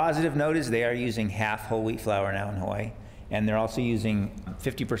 The positive note is they are using half whole wheat flour now in Hawaii, and they're also using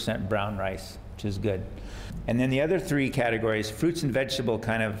 50% brown rice, which is good. And then the other 3 categories, fruits and vegetable,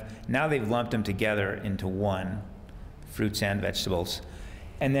 kind of, now they've lumped them together into one, fruits and vegetables.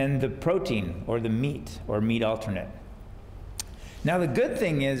 And then the protein, or the meat, or meat alternate. Now the good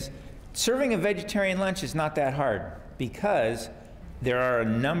thing is, serving a vegetarian lunch is not that hard, because there are a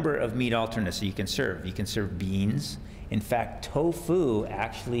number of meat alternates that you can serve. You can serve beans. In fact, tofu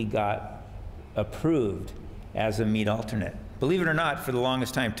actually got approved as a meat alternate. Believe it or not, for the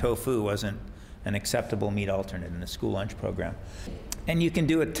longest time, tofu wasn't an acceptable meat alternate in the school lunch program. And you can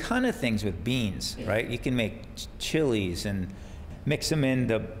do a ton of things with beans, right? You can make chilies and mix them in.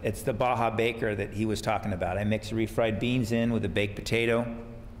 It's the Baja Baker that he was talking about. I mix refried beans in with a baked potato,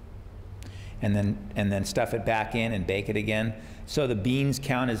 and then stuff it back in and bake it again. So the beans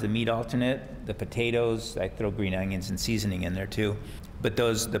count as the meat alternate. The potatoes, I throw green onions and seasoning in there too. But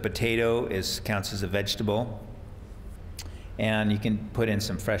the potato counts as a vegetable. And you can put in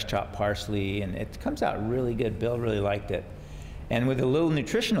some fresh chopped parsley, and it comes out really good. Bill really liked it. And with a little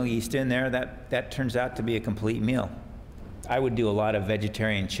nutritional yeast in there, that turns out to be a complete meal. I would do a lot of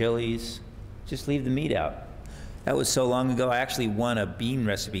vegetarian chilies. Just leave the meat out. That was so long ago, I actually won a bean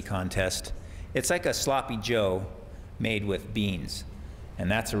recipe contest. It's like a sloppy Joe made with beans,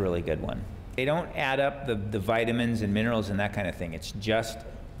 and that's a really good one. They don't add up the vitamins and minerals and that kind of thing. It's just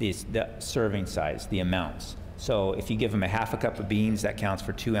the serving size, the amounts. So if you give them a half a cup of beans, that counts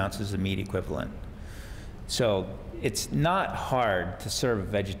for 2 ounces of meat equivalent. So it's not hard to serve a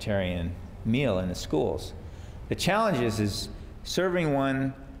vegetarian meal in the schools. The challenge is serving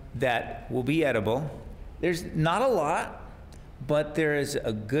one that will be edible. There's not a lot, but there is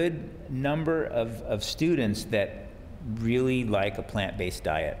a good number of students that really like a plant-based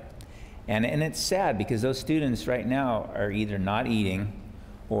diet. And it's sad because those students right now are either not eating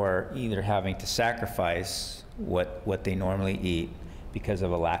or either having to sacrifice what they normally eat because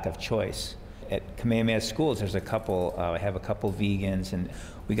of a lack of choice. At Kamehameha Schools, there's a couple, I have a couple vegans, and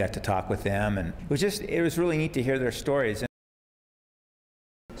we got to talk with them, and it was really neat to hear their stories.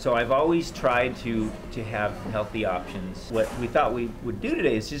 So I've always tried to have healthy options. What we thought we would do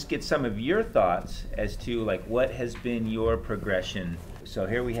today is just get some of your thoughts as to like what has been your progression. So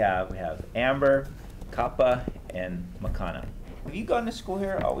here we have Amber, Kappa, and Makana. Have you gone to school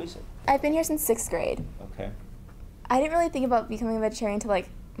here always? I've been here since 6th grade. Okay. I didn't really think about becoming a vegetarian until like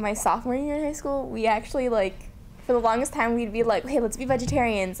my sophomore year in high school. We actually for the longest time we'd be like, hey, let's be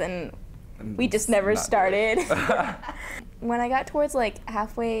vegetarians, and we just never started. When I got towards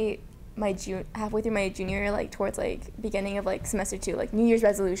halfway through my junior year, towards beginning of semester 2, New Year's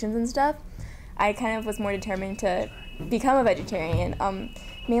resolutions and stuff, I kind of was more determined to become a vegetarian.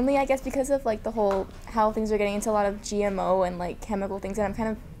 Mainly, I guess, because of the whole how things are getting into a lot of GMO and chemical things, and I'm kind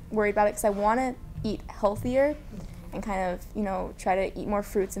of worried about it because I want to eat healthier and kind of try to eat more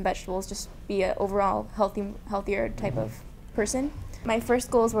fruits and vegetables, just be an overall healthier type of person. My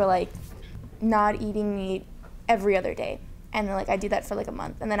first goals were not eating meat every other day, and then I do that for a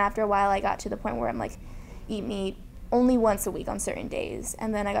month, and then after a while I got to the point where I'm eat meat only once a week on certain days,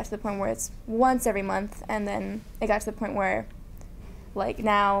 and then I got to the point where it's once every month, and then it got to the point where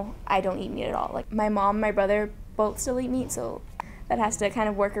now I don't eat meat at all. My mom and my brother both still eat meat, so that has to kind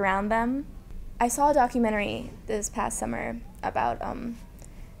of work around them. I saw a documentary this past summer about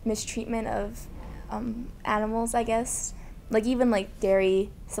mistreatment of animals, I guess, even dairy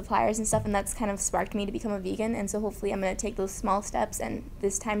suppliers and stuff, and that's kind of sparked me to become a vegan, and so hopefully I'm going to take those small steps, and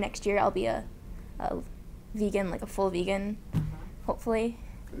this time next year I'll be a vegan, a full vegan, hopefully.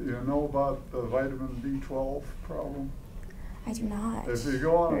 You know about the vitamin B12 problem? I do not. If you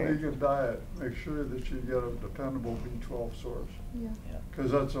go on a vegan diet, make sure that you get a dependable B12 source. Yeah.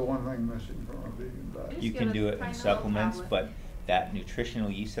 Because that's the one thing missing from a vegan diet. You can do it in supplements, but that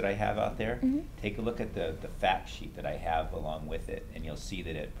nutritional yeast that I have out there, take a look at the fact sheet that I have along with it, and you'll see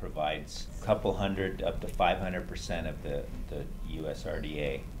that it provides a couple hundred up to 500% of the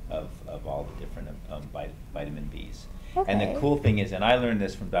USDA of all the different vitamin Bs. Okay. And the cool thing is, and I learned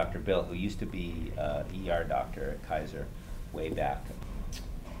this from Dr. Bill, who used to be ER doctor at Kaiser way back,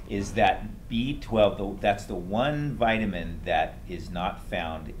 is that B12, that's the one vitamin that is not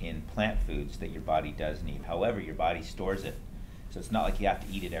found in plant foods that your body does need. However, your body stores it. So it's not like you have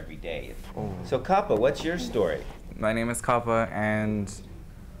to eat it every day. So Kappa, what's your story? My name is Kappa, and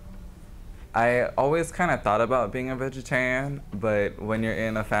I always kind of thought about being a vegetarian, but when you're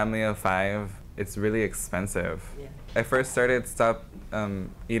in a family of 5, it's really expensive. Yeah. I first started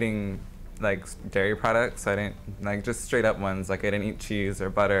eating dairy products. I didn't, just straight up ones, I didn't eat cheese or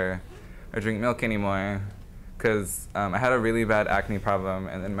butter or drink milk anymore, because I had a really bad acne problem,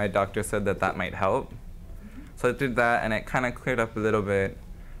 and then my doctor said that might help. So I did that, and it kind of cleared up a little bit.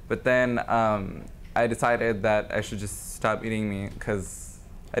 But then I decided that I should just stop eating meat, because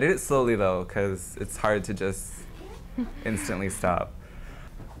I did it slowly, though, because it's hard to just instantly stop.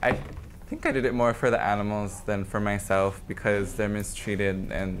 I think I did it more for the animals than for myself, because they're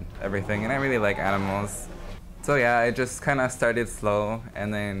mistreated and everything, and I really like animals. So yeah, I just kind of started slow,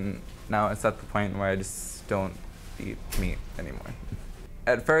 and then now it's at the point where I just don't eat meat anymore.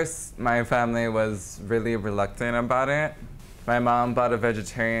 At first, my family was really reluctant about it. My mom bought a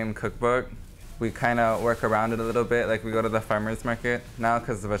vegetarian cookbook. We kind of work around it a little bit. We go to the farmer's market now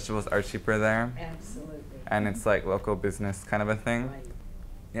because the vegetables are cheaper there. Absolutely. And it's local business kind of a thing. Right.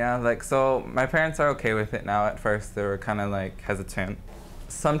 Yeah, so my parents are okay with it now. At first, they were kind of hesitant.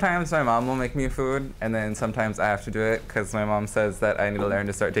 Sometimes my mom will make me food, and then sometimes I have to do it because my mom says that I need to learn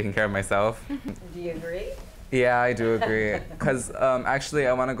to start taking care of myself. Do you agree? Yeah, I do agree. Because actually,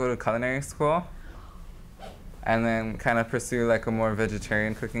 I want to go to culinary school and then kind of pursue a more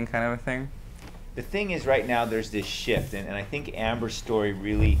vegetarian cooking kind of a thing. The thing is, right now there's this shift, and I think Amber's story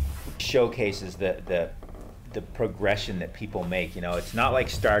really showcases the progression that people make. It's not like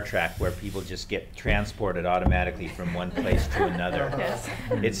Star Trek where people just get transported automatically from one place to another. Yes.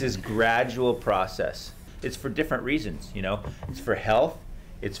 It's this gradual process. It's for different reasons. It's for health.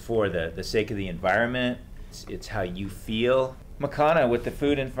 It's for the sake of the environment. It's how you feel. Makana with the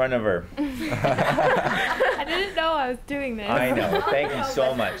food in front of her. I didn't know I was doing this. I know. Thank you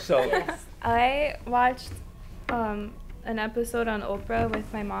so much. So I watched an episode on Oprah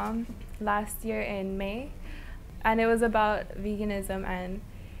with my mom, last year in May, and it was about veganism, and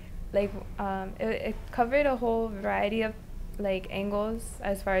like it covered a whole variety of like angles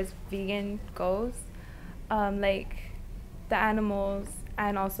as far as vegan goes, like the animals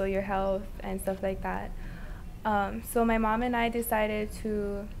and also your health and stuff like that. So my mom and I decided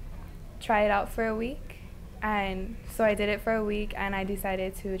to try it out for a week, and so I did it for a week, and I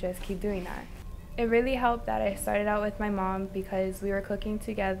decided to just keep doing that. It really helped that I started out with my mom because we were cooking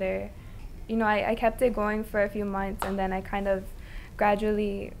together. You know, I kept it going for a few months, and then I kind of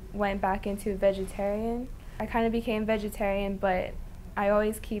gradually went back into vegetarian. I kind of became vegetarian, but I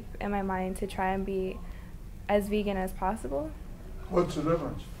always keep in my mind to try and be as vegan as possible. What's the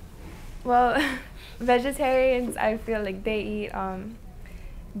difference? Well, vegetarians, I feel like they eat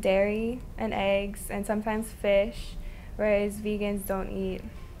dairy and eggs and sometimes fish, whereas vegans don't eat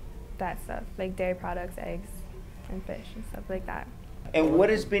that stuff, like dairy products, eggs, and fish and stuff like that. And what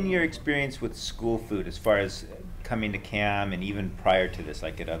has been your experience with school food as far as coming to CAM and even prior to this,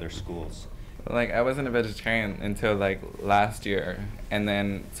 like at other schools? Like, I wasn't a vegetarian until like last year, and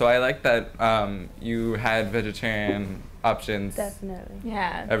then so I like that you had vegetarian options. Definitely.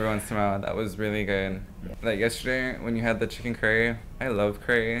 Yeah. Every once in a while, that was really good. Like yesterday when you had the chicken curry, I love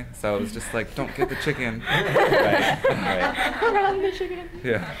curry, so I was just like, don't get the chicken. Right. Around the chicken.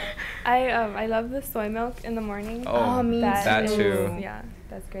 Yeah. I love the soy milk in the morning. Oh, me that too. Yeah,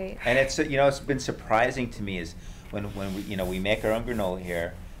 that's great. And it's, you know, it's been surprising to me is when we, you know, we make our own granola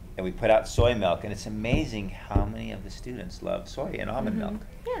here and we put out soy milk, and it's amazing how many of the students love soy and almond milk.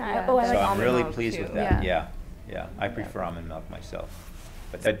 Yeah. Yeah. Oh, I So like I'm almond really milk, pleased too. with that. Yeah. I prefer almond milk myself.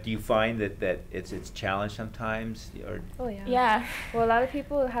 But do you find that it's challenged sometimes, or? Oh yeah. Yeah. Well, a lot of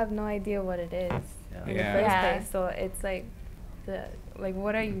people have no idea what it is in the Yeah. first Yeah. place, so it's like,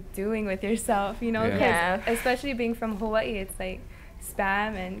 what are you doing with yourself? You know, Yeah. 'cause Yeah. especially being from Hawaii, it's like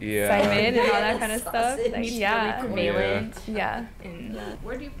spam and Yeah. salmon and all that kind of stuff. Sausage, Like, really yeah. Prevalent. Yeah. And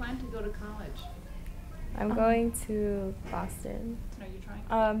Where do you plan to go to college? I'm going to Boston. Are you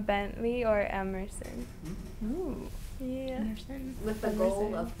trying? Bentley or Emerson. ooh, Yeah. Anderson. With the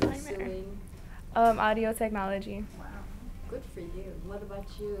goal of Emerson. pursuing? Audio technology. Wow, good for you. What about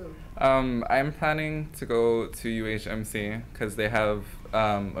you? I'm planning to go to UHMC because they have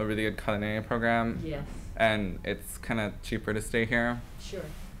a really good culinary program, Yes, and it's kind of cheaper to stay here. sure.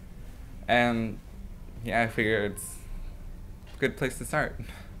 And yeah, I figure it's a good place to start.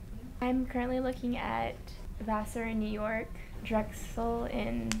 I'm currently looking at Vassar in New York, Drexel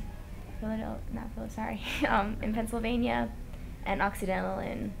in in Pennsylvania, and Occidental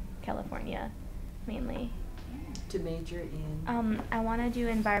in California, mainly. To major in? I want to do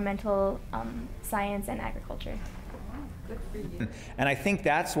environmental science and agriculture. Good for you. And I think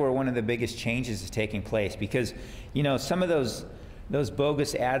that's where one of the biggest changes is taking place, because, you know, some of those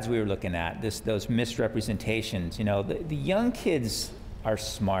bogus ads we were looking at, those misrepresentations, you know, the young kids are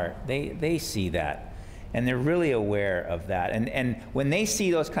smart. They see that, and they're really aware of that. And when they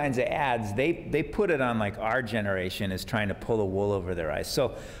see those kinds of ads, they put it on like our generation as trying to pull the wool over their eyes.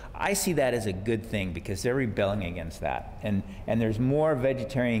 So I see that as a good thing because they're rebelling against that. And there's more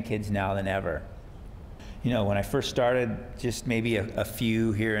vegetarian kids now than ever. You know, when I first started, just maybe a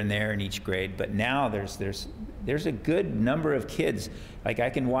few here and there in each grade, but now there's a good number of kids. Like, I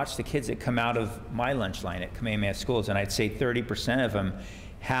can watch the kids that come out of my lunch line at Kamehameha Schools, and I'd say 30% of them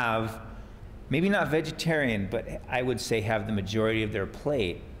have, maybe not vegetarian, but I would say have the majority of their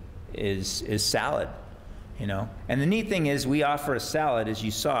plate is salad, you know? And the neat thing is we offer a salad, as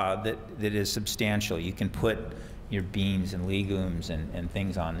you saw, that is substantial. You can put your beans and legumes and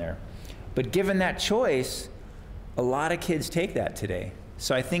things on there. But given that choice, a lot of kids take that today.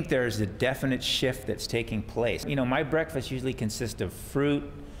 So I think there's a definite shift that's taking place. You know, my breakfast usually consists of fruit,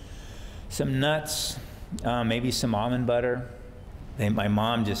 some nuts, maybe some almond butter. My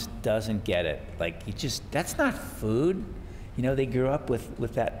mom just doesn't get it. Like, that's not food. You know, they grew up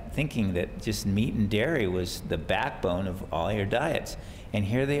with that thinking that just meat and dairy was the backbone of all your diets. And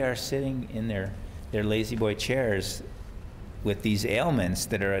here they are sitting in their lazy boy chairs with these ailments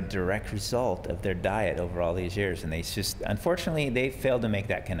that are a direct result of their diet over all these years. And unfortunately, they failed to make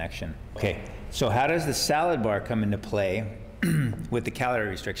that connection. Okay, so how does the salad bar come into play with the calorie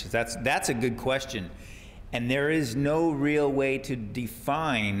restrictions? That's a good question. And there is no real way to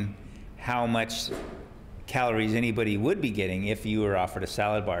define how much calories anybody would be getting if you were offered a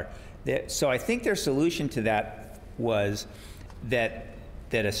salad bar. So I think their solution to that was that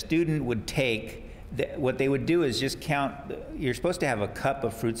a student would take, what they would do is just count. You're supposed to have a cup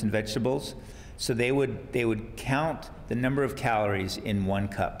of fruits and vegetables, so they would count the number of calories in 1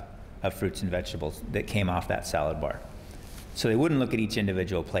 cup of fruits and vegetables that came off that salad bar. So they wouldn't look at each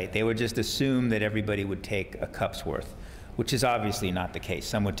individual plate. They would just assume that everybody would take a cup's worth, which is obviously not the case.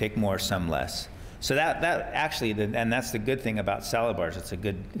 Some would take more, some less. So that actually, and that's the good thing about salad bars, it's a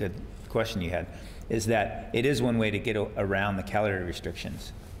good question you had, is that it is one way to get around the calorie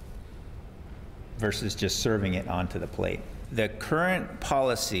restrictions versus just serving it onto the plate. The current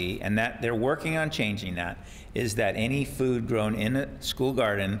policy, and that they're working on changing that, is that any food grown in a school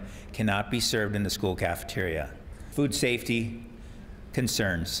garden cannot be served in the school cafeteria. Food safety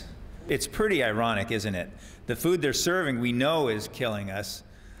concerns. It's pretty ironic, isn't it? The food they're serving we know is killing us,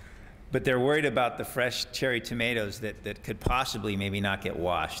 but they're worried about the fresh cherry tomatoes that could possibly maybe not get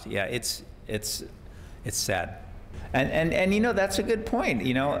washed. Yeah, it's sad. And you know, that's a good point.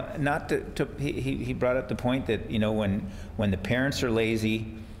 You know, he brought up the point that, you know, when the parents are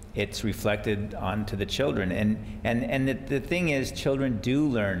lazy, it's reflected onto the children. And the thing is, children do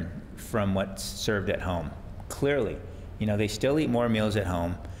learn from what's served at home. Clearly, you know, they still eat more meals at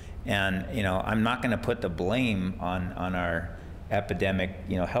home. And, you know, I'm not going to put the blame on our epidemic,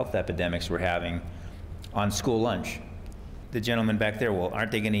 you know, health epidemics we're having on school lunch. The gentleman back there, well,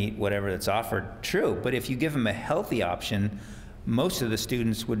 aren't they going to eat whatever that's offered? True, but if you give them a healthy option, most of the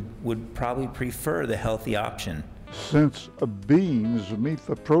students would probably prefer the healthy option. Since beans meet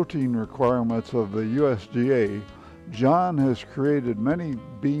the protein requirements of the USDA, John has created many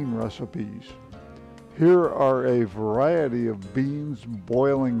bean recipes. Here are a variety of beans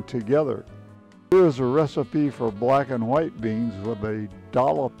boiling together. Here is a recipe for black and white beans with a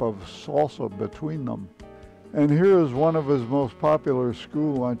dollop of salsa between them. And here is one of his most popular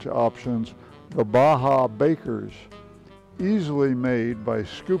school lunch options, the Baja Bakers. Easily made by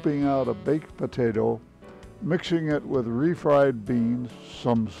scooping out a baked potato, mixing it with refried beans,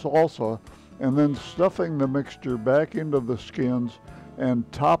 some salsa, and then stuffing the mixture back into the skins and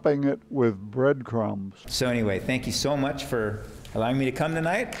topping it with breadcrumbs. So anyway, thank you so much for allowing me to come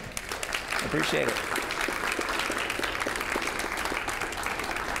tonight. I appreciate it.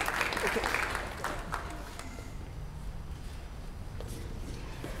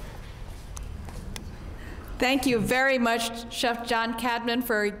 Thank you very much, Chef John Cadman,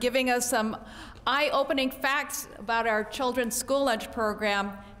 for giving us some eye-opening facts about our children's school lunch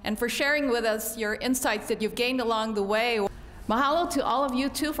program and for sharing with us your insights that you've gained along the way. Mahalo to all of you,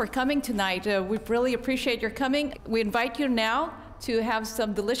 too, for coming tonight. We really appreciate your coming. We invite you now to have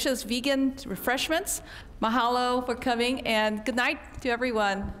some delicious vegan refreshments. Mahalo for coming, and good night to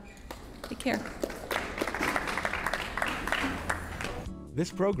everyone. Take care. This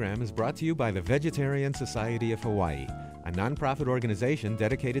program is brought to you by the Vegetarian Society of Hawaii, a nonprofit organization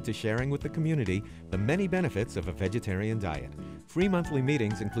dedicated to sharing with the community the many benefits of a vegetarian diet. Free monthly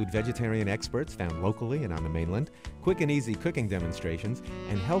meetings include vegetarian experts found locally and on the mainland, quick and easy cooking demonstrations,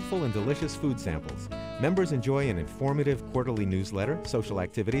 and healthful and delicious food samples. Members enjoy an informative quarterly newsletter, social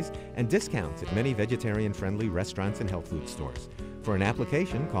activities, and discounts at many vegetarian-friendly restaurants and health food stores. For an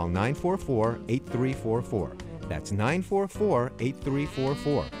application, call 944-8344. That's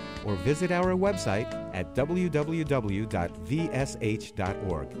 944-8344. Or visit our website at www.vsh.org.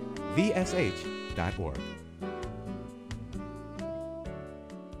 vsh.org.